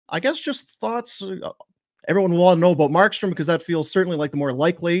I guess just thoughts. Everyone will want to know about Markstrom because that feels certainly like the more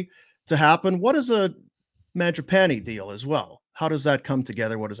likely to happen. What is a Mangiapane deal as well? How does that come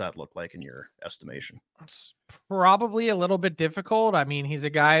together? What does that look like in your estimation? It's probably a little bit difficult. I mean, he's a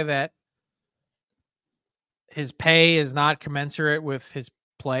guy that his pay is not commensurate with his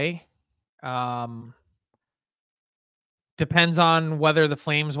play. Depends on whether the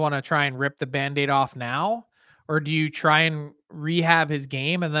Flames want to try and rip the Band-Aid off now, or do you try and rehab his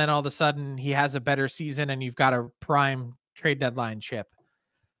game and then all of a sudden he has a better season and you've got a prime trade deadline chip.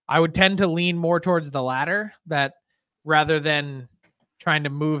 I would tend to lean more towards the latter, that rather than trying to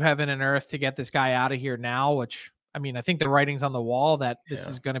move heaven and earth to get this guy out of here now, which, I mean, I think the writing's on the wall that this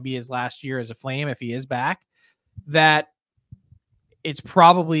is going to be his last year as a Flame if he is back, that it's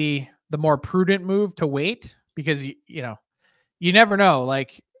probably the more prudent move to wait because, you know, you never know.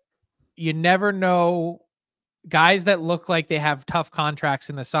 Like, you never know. Guys that look like they have tough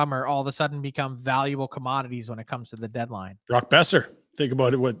contracts in the summer all of a sudden become valuable commodities when it comes to the deadline. Brock Besser. Think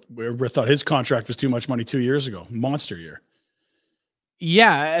about it. We thought his contract was too much money 2 years ago. Monster year.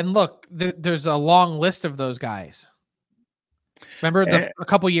 Yeah. And look, there's a long list of those guys. Remember a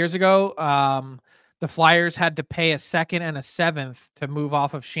couple years ago, the Flyers had to pay a second and a seventh to move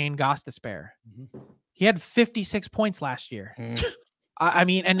off of Shane Gostisbehere. Mm-hmm. He had 56 points last year. I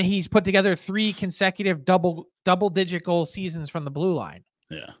mean, and he's put together 3 consecutive double-digit goal seasons from the blue line.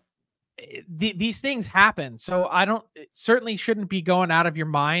 Yeah. These things happen. So it certainly shouldn't be going out of your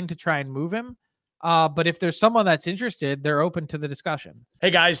mind to try and move him. But if there's someone that's interested, they're open to the discussion.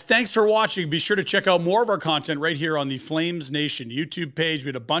 Hey guys, thanks for watching. Be sure to check out more of our content right here on the Flames Nation YouTube page. We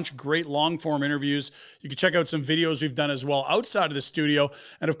had a bunch of great long form interviews. You can check out some videos we've done as well outside of the studio.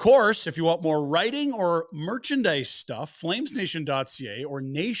 And of course, if you want more writing or merchandise stuff, flamesnation.ca or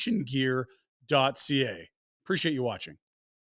nationgear.ca. Appreciate you watching.